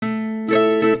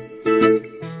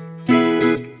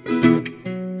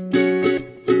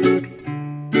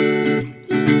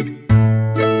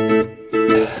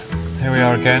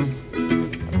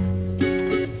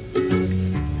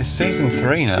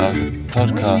3 now of the We've been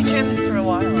doing podcast. this for a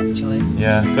while, actually.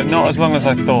 Yeah, but not as long as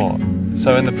I thought.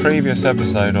 So in the previous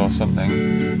episode or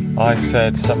something, I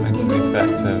said something to the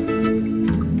effect of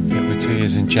it'll be 2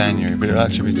 years in January, but it'll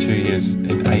actually be 2 years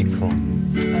in April.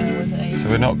 Was it So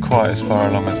we're not quite as far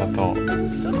along as I thought.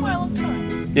 Still quite a long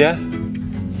time. Yeah.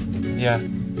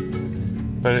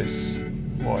 But it's,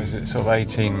 what is it, sort of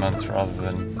 18 months rather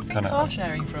than We've been kind car of...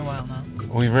 sharing for a while now.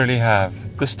 We really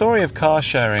have. The story of car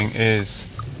sharing is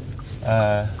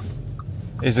a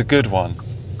good one.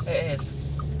 It is.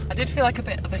 I did feel like a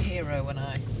bit of a hero when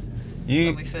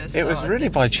we first It was started really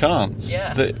this. by chance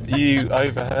Yeah. that you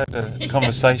overheard a Yeah.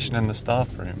 conversation in the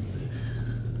staff room.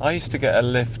 I used to get a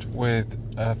lift with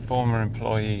a former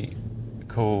employee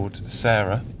called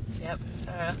Sarah, Yep,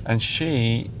 Sarah. and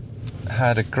she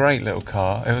had a great little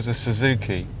car. It was a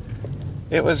Suzuki.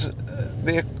 It was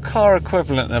the car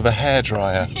equivalent of a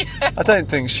hairdryer. Yeah. I don't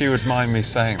think she would mind me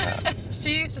saying that.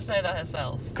 She used to say that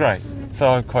herself. Great. So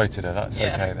I quoted her. That's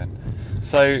Yeah. okay then.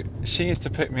 So she used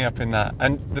to pick me up in that,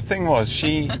 and the thing was,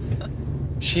 she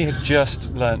had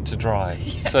just learnt to drive.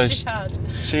 Yeah, So she had.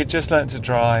 She had just learnt to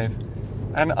drive,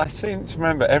 and I seem to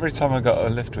remember every time I got a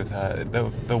lift with her,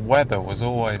 the weather was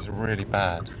always really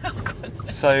bad. Oh,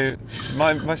 goodness. So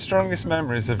my strongest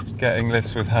memories of getting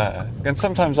lifts with her, and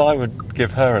sometimes I would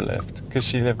give her a lift because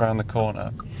she lived around the corner,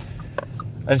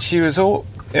 and she was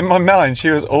in my mind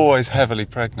she was always heavily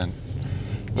pregnant.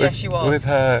 Yeah, she was. With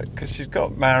her, because she'd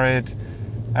got married,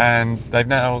 and they've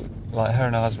now, like, her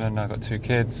and her husband now got 2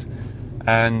 kids,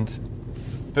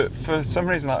 but for some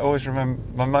reason I always remember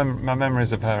my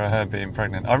memories of her are her being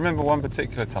pregnant. I remember one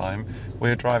particular time we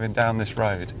were driving down this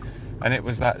road, and it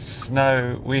was that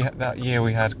snow. That year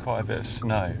we had quite a bit of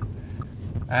snow,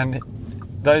 and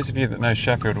those of you that know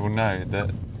Sheffield will know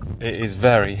that it is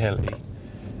very hilly,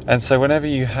 and so whenever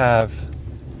you have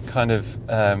kind of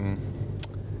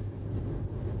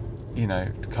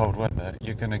cold weather,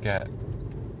 you're going to get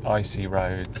icy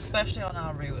roads. Especially on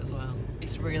our route as well.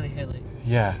 It's really hilly.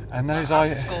 Yeah, and those Our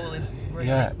school is really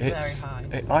very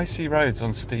high. Icy roads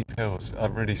on steep hills are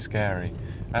really scary.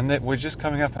 And we're just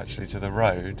coming up actually to the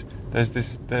road. There's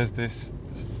this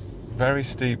very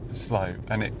steep slope,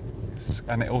 and it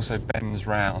also bends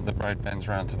round. The road bends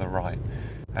round to the right,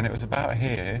 and it was about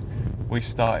here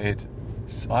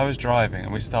I was driving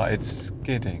and we started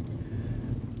skidding.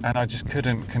 And I just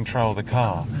couldn't control the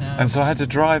car. No. And so I had to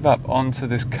drive up onto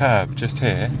this curb just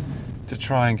here to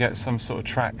try and get some sort of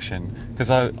traction. Because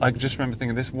I just remember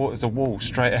thinking, there's a wall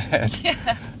straight ahead. Yeah.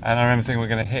 And I remember thinking we're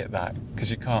going to hit that,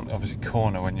 because you can't obviously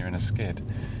corner when you're in a skid.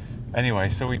 Anyway,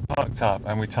 so we parked up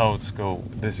and we told school,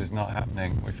 this is not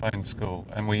happening. We phoned school.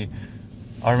 And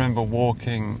I remember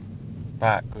walking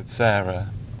back with Sarah,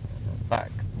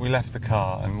 we left the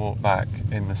car and walked back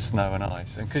in the snow and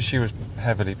ice. And because she was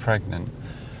heavily pregnant,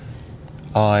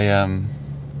 we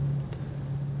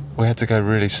had to go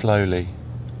really slowly,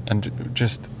 and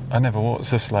I never walked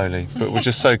so slowly, but we're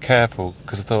just so careful,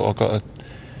 because I thought I've got to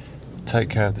take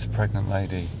care of this pregnant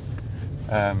lady.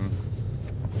 And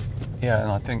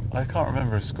I can't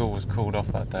remember if school was called off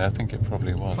that day. I think it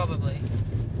probably was. Probably.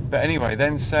 But anyway,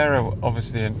 then Sarah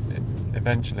obviously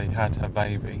eventually had her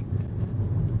baby,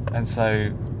 and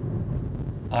so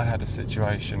I had a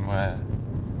situation where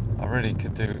I really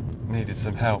needed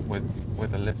some help with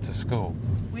a lift to school.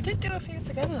 We did do a few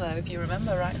together though, if you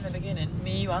remember, right in the beginning.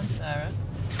 Me, you and Sarah.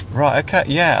 Right, okay,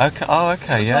 yeah, okay, oh,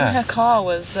 okay, It was yeah. when her car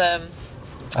was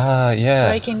Yeah.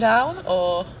 breaking down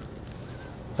or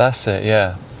That's it,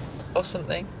 yeah.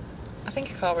 something. I think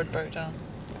her car had broke down.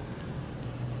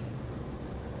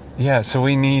 Yeah, so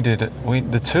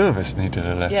the 2 of us needed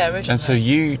a lift. Yeah, originally. And so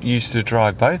you used to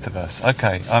drive both of us.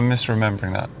 Okay, I'm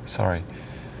misremembering that, sorry.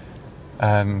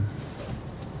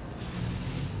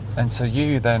 And so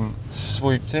you then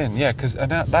swooped in, yeah, because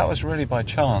that was really by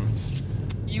chance.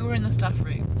 You were in the staff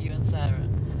room, you and Sarah.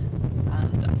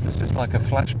 And This is like a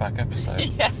flashback episode.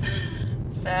 yeah,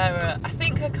 Sarah, I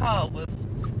think her car was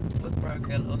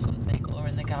broken or something, or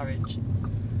in the garage.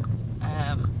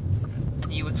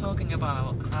 And you were talking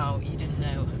about how you didn't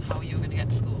know how you were going to get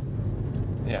to school.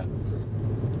 Yeah.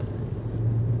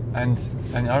 And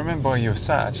I remember where you were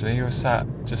sat, actually. You were sat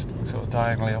just sort of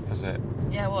diagonally opposite.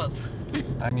 Yeah, it was.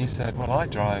 And you said, well, I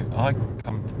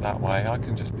come that way, I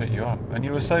can just pick you up. And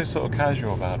you were so sort of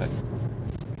casual about it.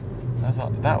 And I was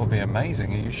like, that would be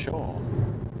amazing, are you sure?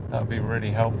 That would be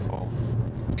really helpful.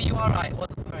 But you are right, it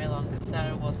wasn't very long, because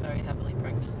Sarah was very heavily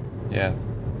pregnant. Yeah.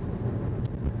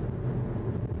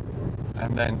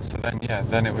 And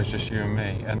then it was just you and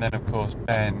me. And then, of course,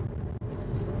 Ben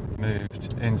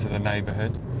moved into the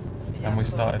neighbourhood. Yeah, and we of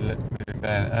started course. moving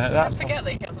Ben. And at I that forget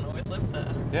that he hasn't always lived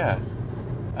there. Yeah.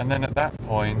 And then at that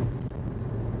point,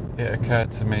 it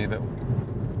occurred to me that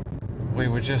we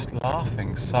were just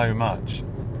laughing so much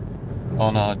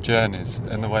on our journeys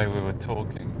and the way we were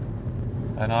talking.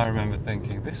 And I remember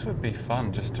thinking, this would be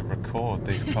fun just to record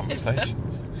these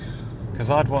conversations. Because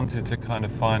I'd wanted to kind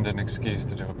of find an excuse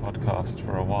to do a podcast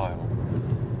for a while.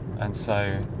 And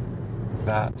so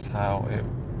that's how it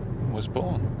was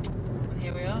born. And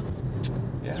here we are.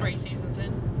 Yeah. 3 seasons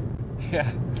in.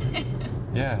 Yeah.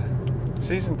 Yeah.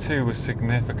 Season 2 was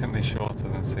significantly shorter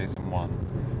than season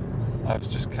 1. I was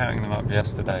just counting them up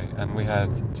yesterday, and we had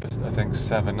just, I think,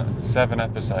 seven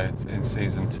episodes in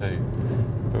season 2.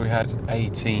 But we had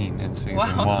 18 in season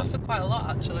 1. Wow, that's quite a lot,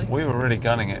 actually. We were really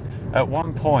gunning it. At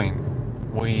one point,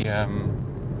 we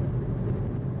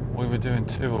were doing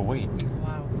 2 a week.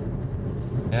 Wow.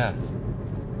 Yeah.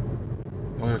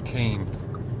 We were keen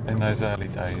in those early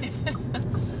days.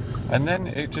 And then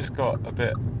it just got a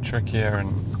bit trickier,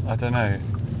 and I don't know.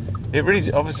 It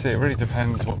really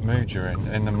depends what mood you're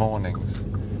in the mornings,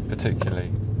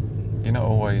 particularly. You don't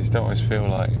always feel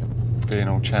like being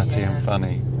all chatty and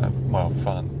funny.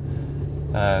 Fun.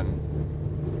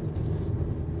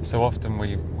 So often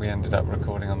we ended up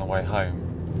recording on the way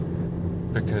home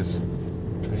because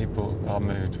our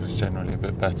mood was generally a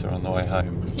bit better on the way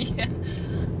home. Yeah.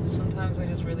 Sometimes we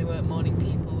just really weren't morning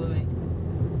people, were we?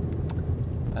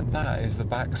 And that is the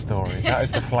backstory. That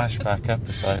is the flashback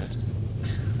episode.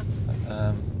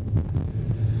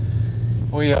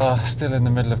 We are still in the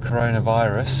middle of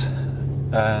coronavirus,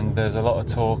 and there's a lot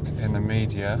of talk in the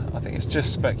media. I think it's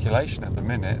just speculation at the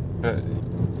minute, but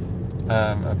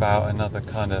about another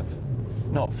kind of,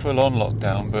 not full-on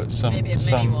lockdown, but some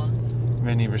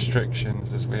mini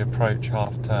restrictions as we approach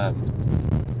half term.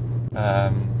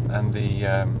 And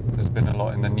there's been a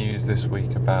lot in the news this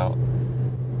week about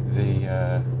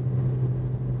the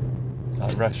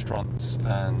like restaurants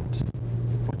and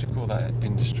what do you call that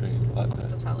industry? Like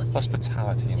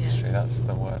hospitality industry. Yes. That's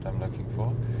the word I'm looking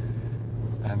for.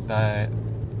 And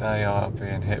they are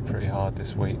being hit pretty hard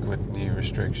this week with new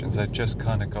restrictions. They've just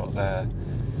kind of got their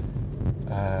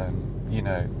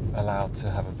allowed to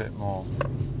have a bit more,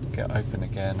 get open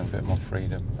again, a bit more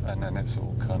freedom, and then it's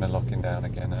all kind of locking down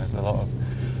again. There's a lot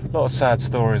of sad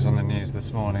stories on the news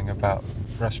this morning about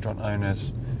restaurant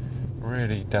owners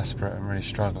really desperate and really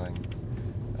struggling,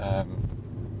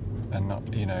 and not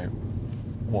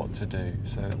what to do.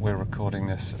 So we're recording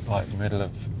this like middle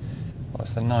of,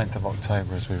 it's the 9th of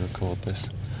October as we record this.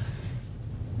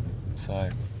 So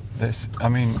this, I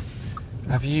mean,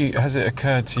 has it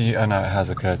occurred to you? I know it has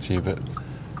occurred to you, but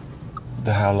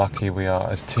how lucky we are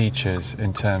as teachers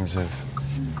in terms of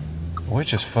we're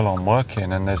just full on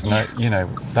working, and there's no,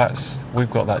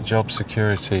 we've got that job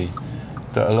security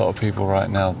that a lot of people right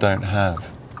now don't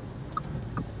have.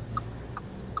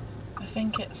 I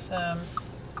think it's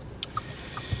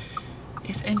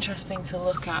interesting to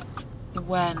look at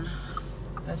when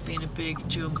there's been a big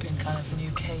jump in kind of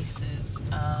new cases,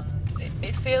 and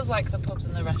it feels like the pubs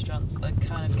and the restaurants are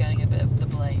kind of getting a bit of the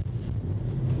blame,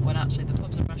 when actually the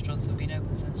pubs and restaurants have been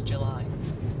open since July,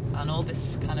 and all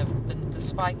this kind of the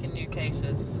spike in new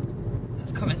cases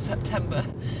has come in September,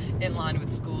 in line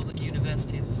with schools and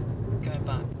universities going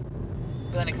back.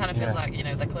 But then it kind of feels like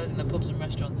they're closing the pubs and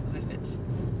restaurants as if it's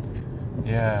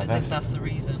if that's the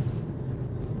reason.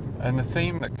 And the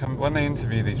theme that when they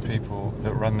interview these people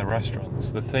that run the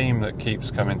restaurants, the theme that keeps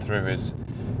coming through is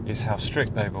how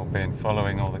strict they've all been,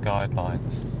 following all the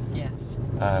guidelines. Yes.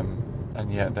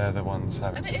 And yet they're the ones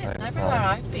having to pay the price. Everywhere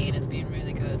I've been has been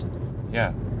really good.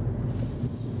 Yeah.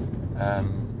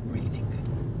 Raining.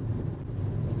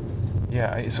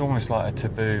 Yeah, it's almost like a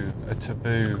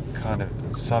taboo kind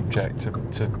of subject to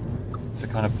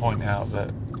kind of point out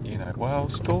that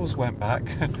schools went back,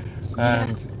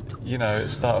 and at the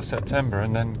start of September,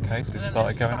 and then cases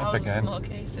started going up again. More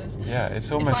cases. Yeah,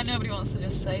 it's almost. It's like nobody wants to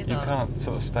just say that. You can't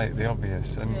sort of state the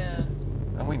obvious, and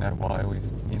we know why.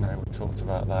 We've talked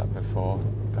about that before.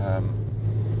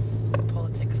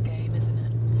 Politics game, isn't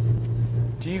it?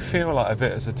 Do you feel like a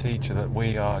bit as a teacher that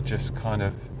we are just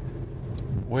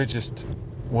we're just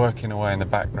working away in the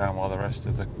background while the rest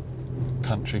of the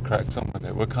country cracks on with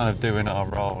it? We're kind of doing our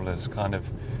role as kind of,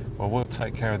 we'll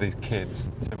take care of these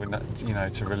kids to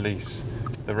release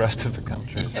the rest of the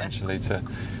country, essentially, to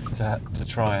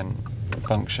try and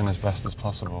function as best as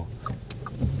possible.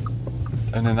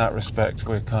 And in that respect,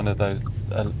 we're kind of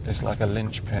it's like a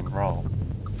linchpin role.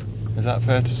 Is that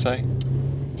fair to say?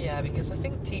 Yeah, because I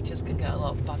think teachers can get a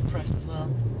lot of bad press as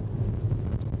well,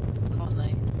 can't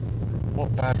they?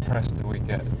 What bad press do we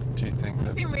get, do you think?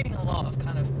 I've been reading a lot of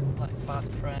kind of like bad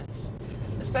press,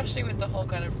 especially with the whole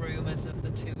kind of rumours of the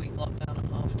 2-week lockdown at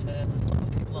half term. There's a lot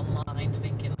of people online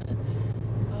thinking that,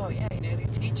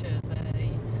 these teachers,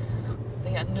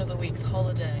 they get another week's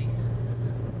holiday.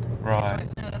 Right. It's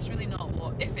like, no, that's really not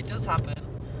what. If it does happen,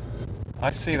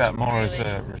 I see that more as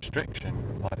a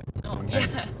restriction. not,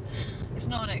 yeah, it's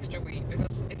not an extra week,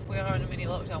 because if we are in a mini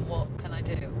lockdown, what can I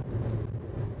do?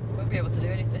 I won't be able to do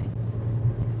anything.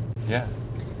 Yeah.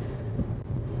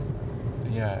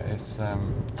 Yeah, it's.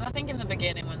 And I think in the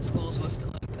beginning, when schools were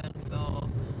still open for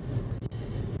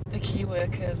the key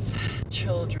workers'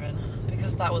 children,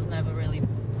 because that was never really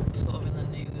sort of in the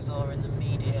news or in the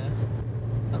media,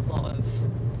 a lot of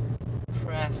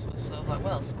press was sort of like,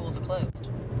 well, schools are closed,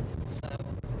 so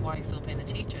why are you still paying the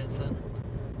teachers? And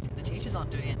the teachers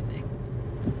aren't doing anything.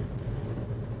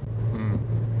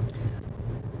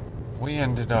 We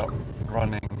ended up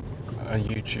running a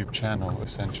YouTube channel,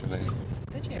 essentially.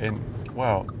 Did you? In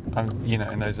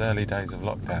those early days of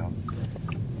lockdown.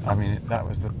 I mean, that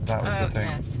was the thing.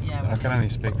 Yes, yeah, I can only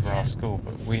speak for our school,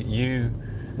 but we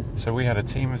had a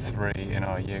team of 3 in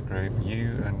our year group.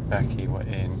 You and Becky were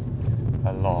in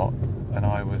a lot, and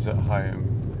I was at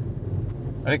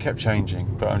home, and it kept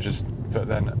changing. But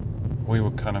then we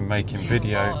were kind of making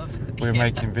video. We were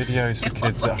making videos for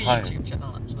kids at home. YouTube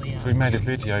channel, actually, yeah, so we made a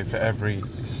video for every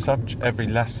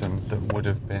lesson that would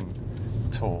have been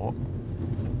taught.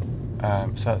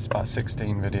 So that's about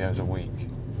 16 videos a week,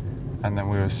 and then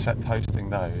we were posting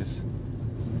those,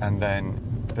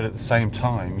 but at the same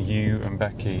time, you and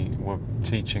Becky were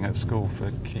teaching at school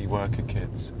for key worker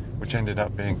kids, which ended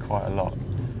up being quite a lot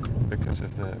because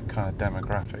of the kind of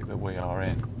demographic that we are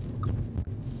in.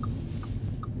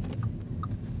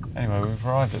 Anyway, we've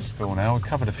arrived at school now. We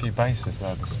covered a few bases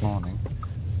there this morning.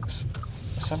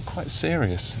 Some quite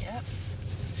serious. Yep.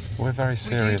 We're very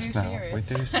serious now. Serious. We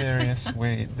do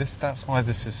serious. That's why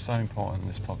this is so important,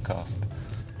 this podcast.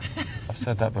 I've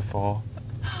said that before.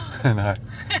 No.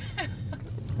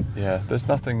 Yeah, there's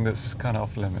nothing that's kind of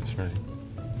off limits, really.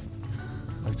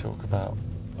 We talk about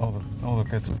all the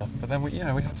good stuff, but then we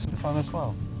have some fun as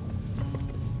well.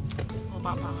 It's all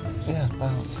about balance. Yeah,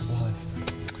 balance of life.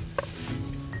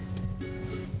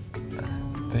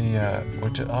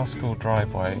 Our school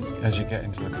driveway, as you get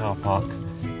into the car park,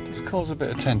 just calls a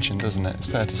bit of tension, doesn't it? It's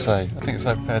fair to say. I think it's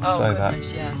fair to say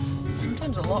goodness, yes.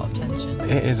 Sometimes a lot of tension.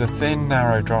 It is a thin,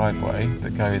 narrow driveway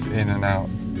that goes in and out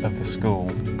of the school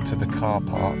to the car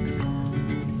park,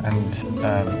 and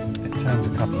it turns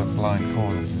a couple of blind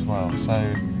corners as well. So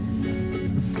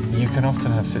you can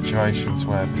often have situations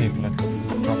where people are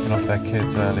dropping off their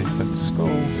kids early for school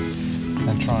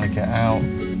and trying to get out,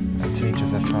 and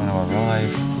teachers are trying to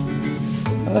arrive.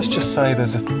 And let's just say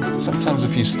there's sometimes a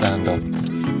few stand-ups.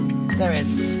 There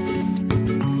is.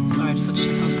 Sorry, I just thought she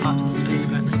was parked in the space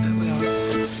correctly, but we are.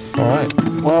 Alright,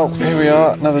 well, here we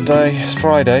are, another day. It's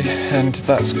Friday, and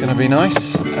that's going to be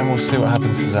nice, and we'll see what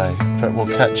happens today. But we'll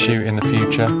catch you in the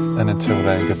future, and until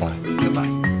then, goodbye.